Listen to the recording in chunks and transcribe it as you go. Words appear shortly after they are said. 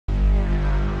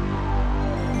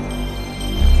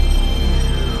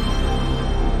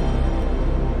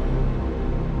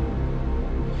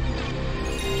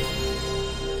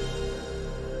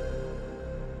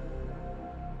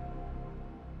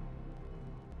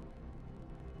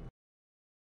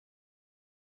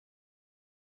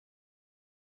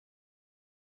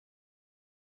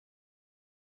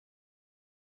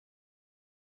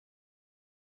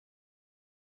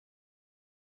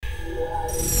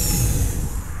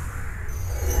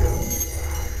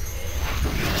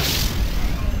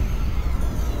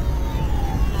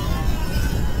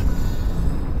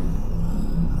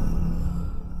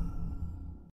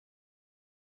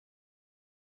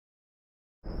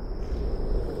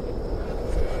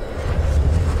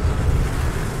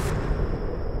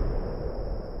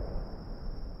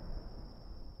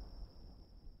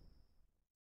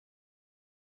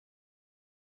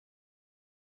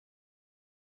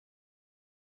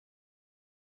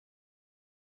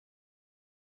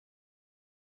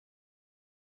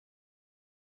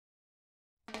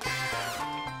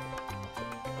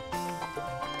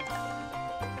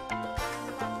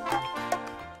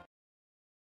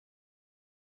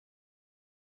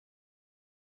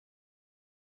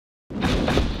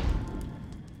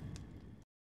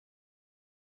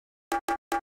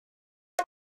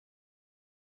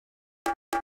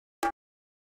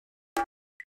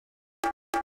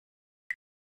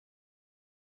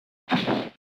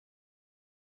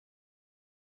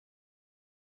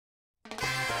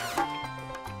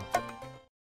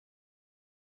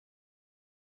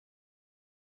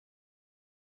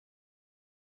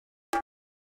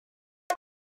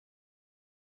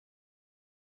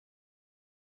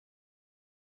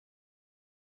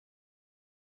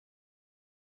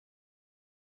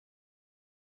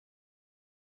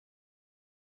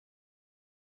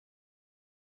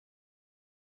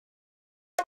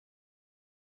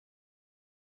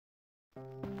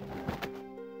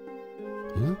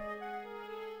Huh?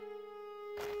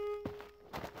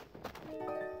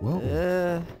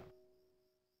 Whoa.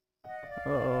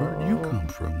 Where'd you come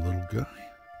from, little guy?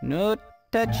 No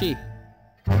touchy.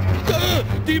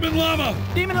 Demon llama!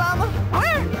 Demon llama?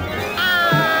 Where?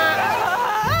 Ow!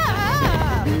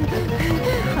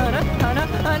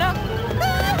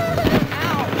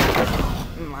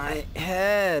 My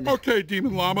head. Okay,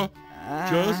 Demon Llama.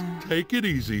 Just take it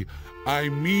easy. I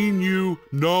mean you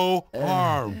no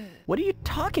harm. What are you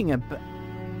talking about?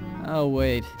 Oh,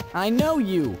 wait. I know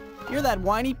you. You're that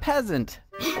whiny peasant.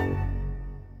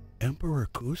 Emperor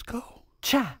Cusco?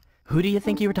 Cha! Who do you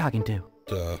think you were talking to?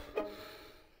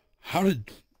 How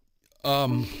did...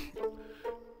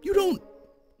 You don't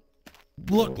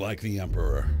look like the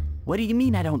Emperor. What do you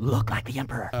mean I don't look like the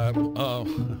Emperor?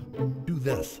 Do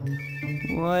this.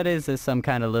 What is this, some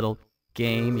kind of little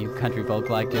game you country folk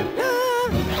like to...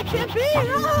 I can't be!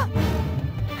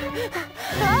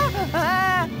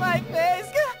 My face!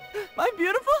 My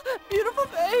beautiful, beautiful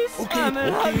face! I'm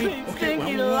an ugly,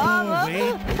 stinky llama!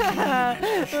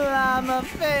 Llama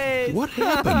face! What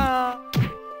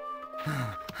happened?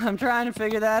 I'm trying to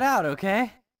figure that out,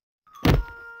 okay?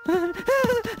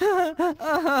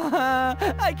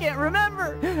 I can't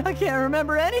remember! I can't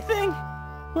remember anything!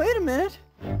 Wait a minute.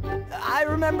 I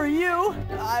remember you.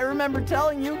 I remember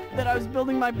telling you that I was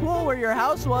building my pool where your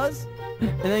house was.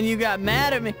 And then you got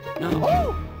mad at me.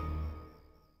 Oh!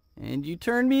 And you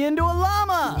turned me into a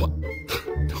llama. What?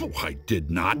 No, I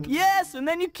did not. Yes, and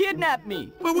then you kidnapped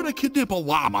me. Why would I kidnap a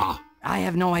llama? I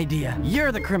have no idea.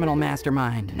 You're the criminal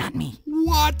mastermind, not me.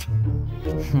 What?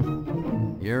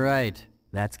 You're right.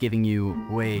 That's giving you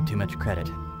way too much credit.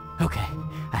 Okay,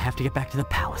 I have to get back to the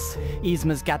palace.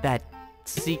 Yzma's got that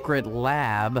secret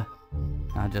lab.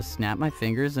 I'll just snap my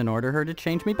fingers and order her to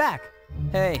change me back.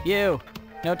 Hey, you!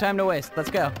 No time to waste. Let's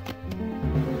go.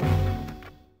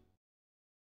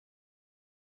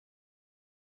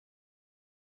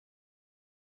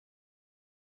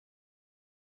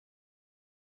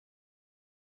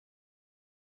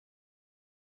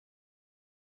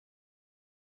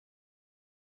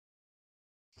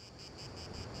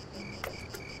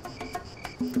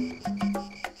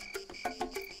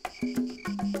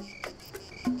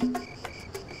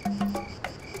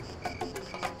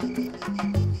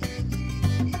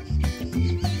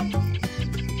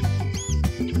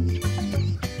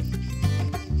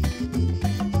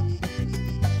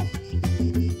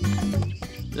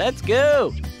 Let's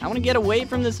go! I want to get away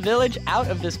from this village, out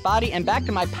of this body, and back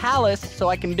to my palace so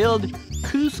I can build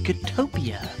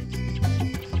Cuscotopia.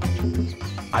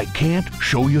 I can't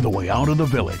show you the way out of the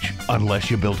village unless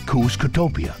you build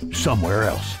Cuscotopia somewhere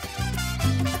else.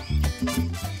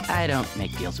 I don't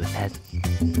make deals with heads.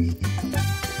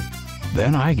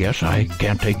 Then I guess I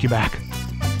can't take you back.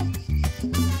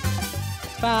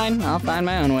 Fine, I'll find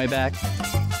my own way back.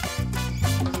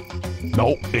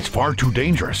 No, it's far too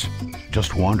dangerous.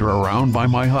 Just wander around by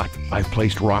my hut. I've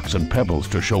placed rocks and pebbles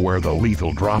to show where the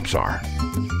lethal drops are.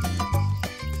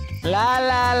 La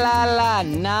la la la,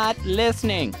 not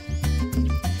listening.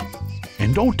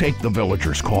 And don't take the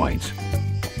villagers' coins.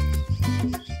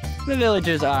 The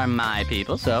villagers are my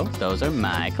people, so those are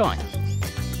my coins.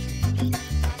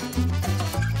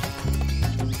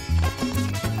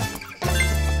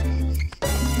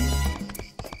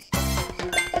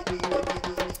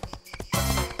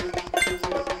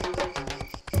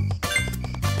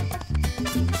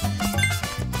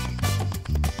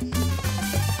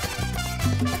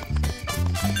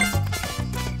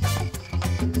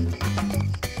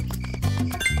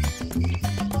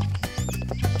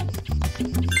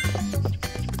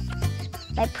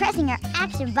 By pressing our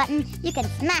action button, you can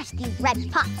smash these red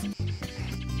pots.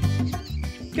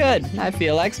 Good, I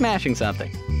feel like smashing something.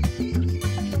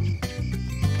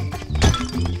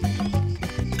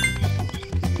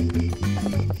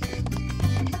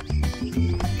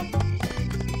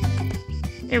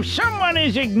 If someone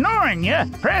is ignoring you,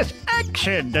 press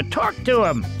action to talk to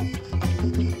them.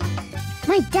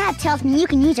 My dad tells me you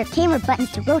can use your camera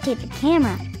buttons to rotate the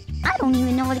camera. I don't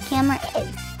even know what a camera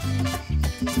is.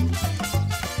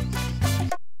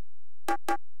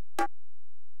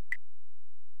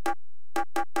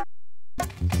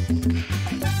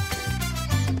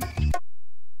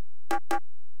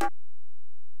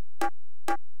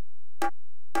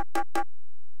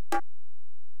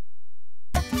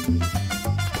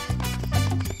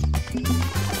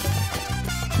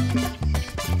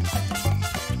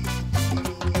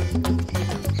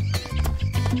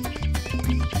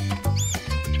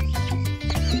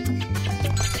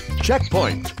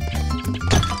 Checkpoint.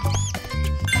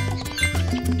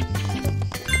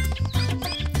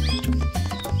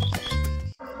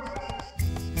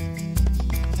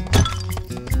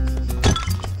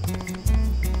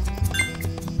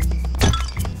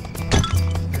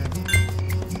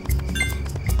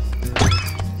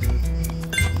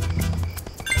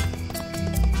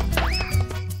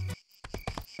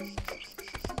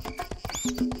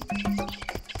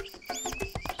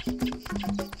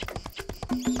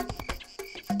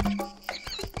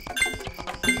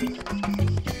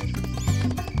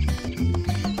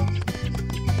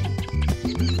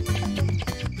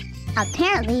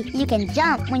 Apparently, you can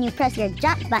jump when you press your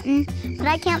jump button, but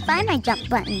I can't find my jump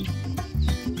button.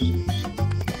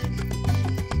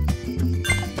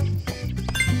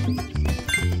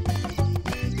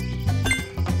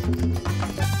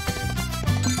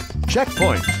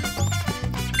 Checkpoint.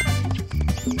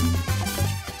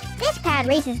 This pad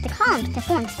raises the columns to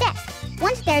form steps.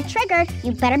 Once they're triggered,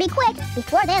 you better be quick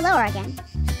before they lower again.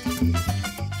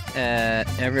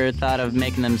 Ever thought of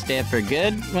making them stay up for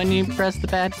good when you press the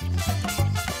pad?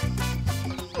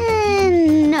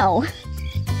 No.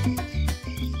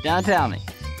 Don't tell me.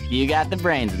 You got the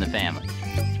brains in the family.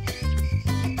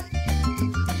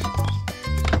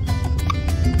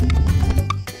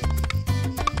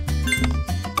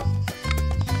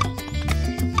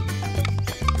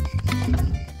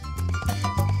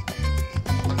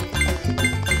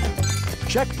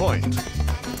 Checkpoint.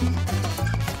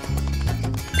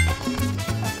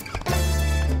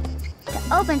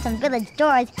 To open some village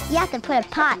doors, you have to put a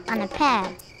pot on a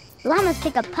pad. Llamas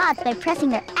pick up pots by pressing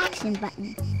their action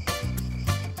button.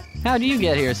 How do you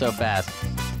get here so fast?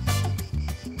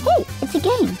 Hey, it's a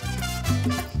game.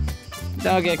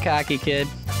 Don't get cocky, kid.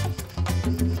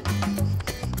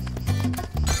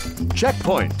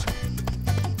 Checkpoint.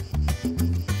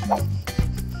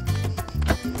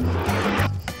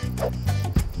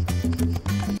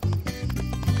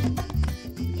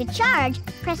 To charge,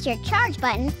 press your charge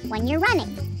button when you're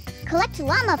running. Collect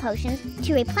llama potions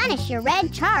to replenish your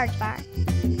red charge bar.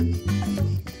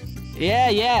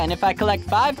 Yeah, and if I collect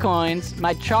 5 coins,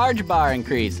 my charge bar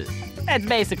increases. That's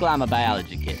basic llama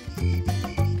biology, kid.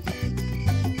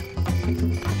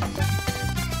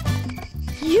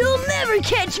 You'll never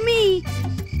catch me!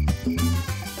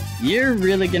 You're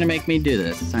really gonna make me do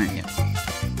this, aren't you?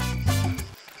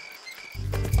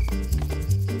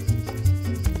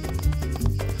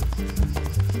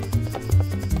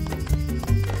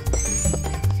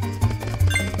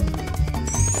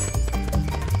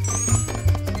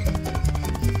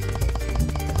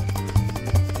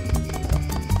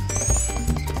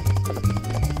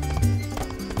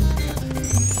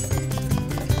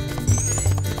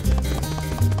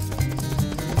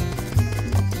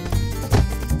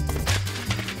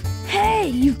 Hey,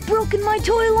 you've broken my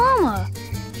toy llama!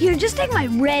 Here, just take my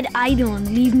red idol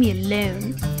and leave me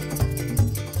alone.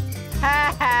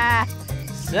 Ha ha!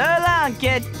 So long,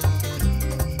 kid!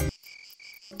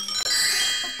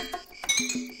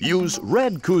 Use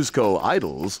red Cuzco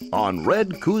idols on red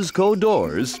Cuzco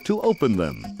doors to open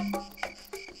them.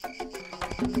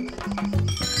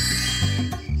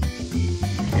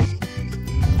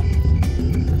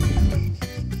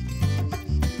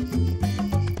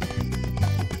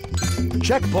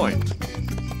 Checkpoint.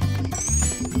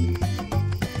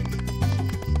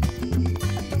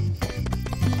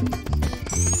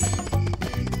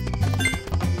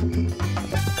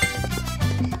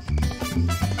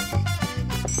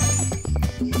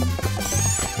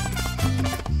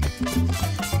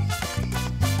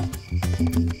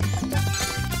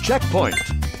 Checkpoint.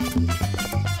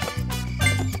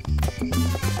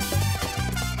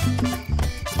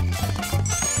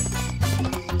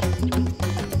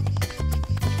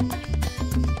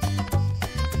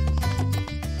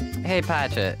 Hey,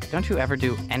 Pacha, don't you ever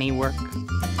do any work?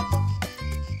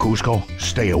 Cusco,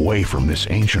 stay away from this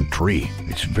ancient tree.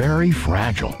 It's very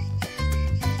fragile.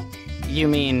 You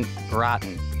mean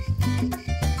rotten?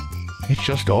 It's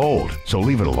just old, so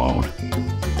leave it alone.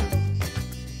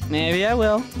 Maybe I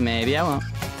will, maybe I won't.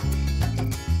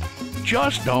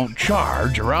 Just don't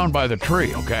charge around by the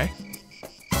tree, okay?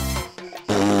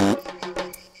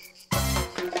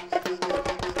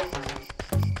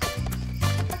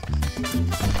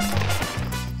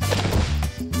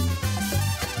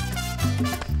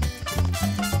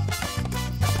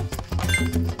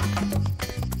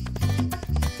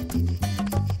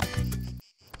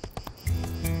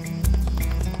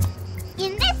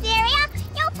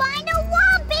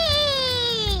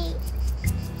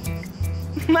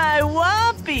 My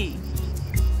whoppy!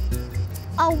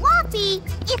 A whoppy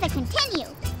is a continue.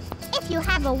 If you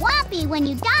have a whoppy when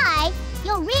you die,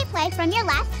 you'll replay from your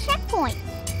last checkpoint.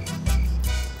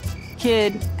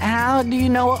 Kid, how do you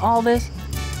know all this?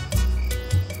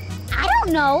 I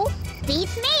don't know.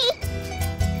 Beats me.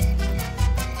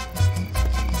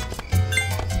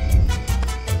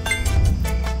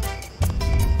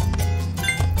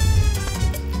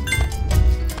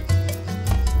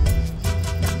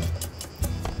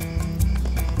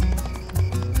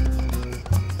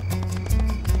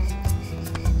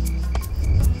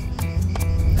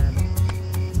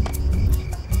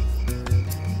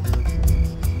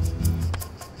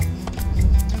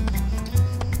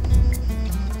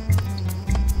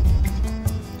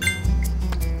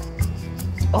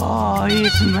 Oh,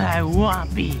 it's my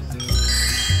whoppy.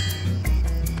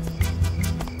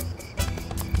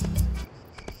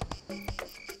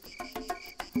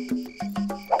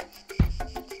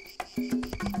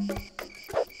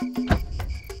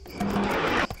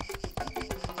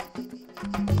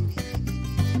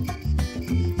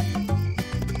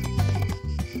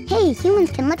 Hey,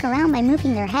 humans can look around by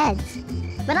moving their heads.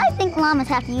 But I think llamas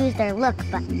have to use their look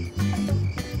button.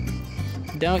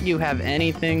 Don't you have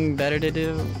anything better to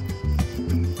do?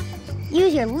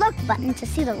 Use your look button to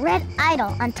see the red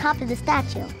idol on top of the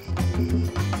statue.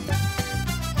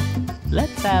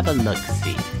 Let's have a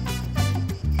look-see.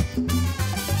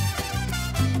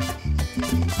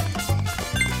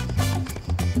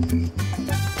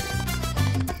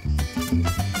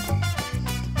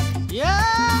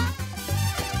 Yeah!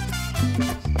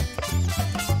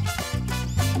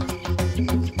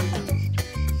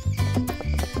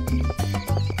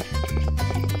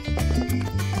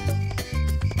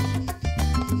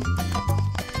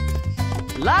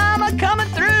 Llama coming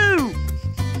through!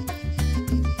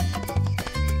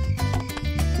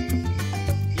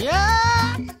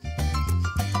 Yeah!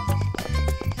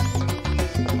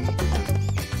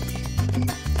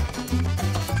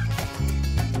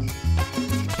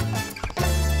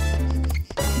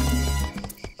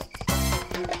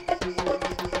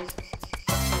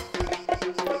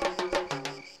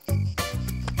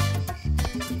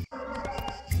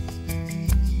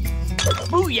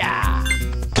 Booyah!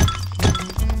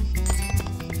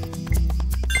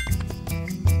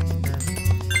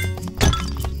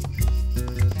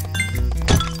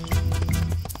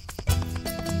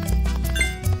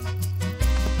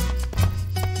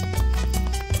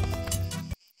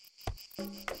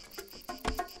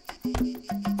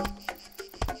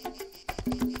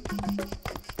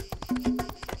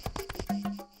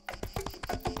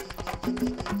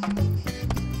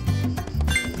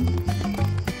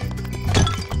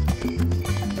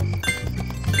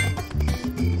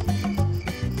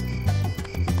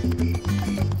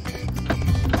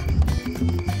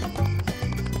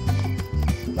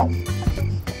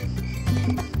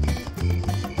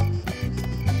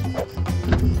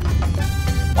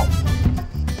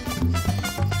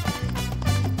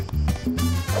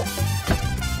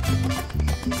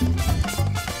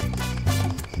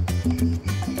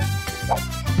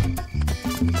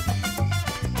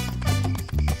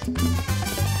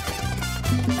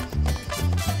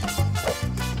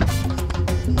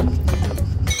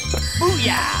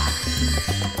 Booyah!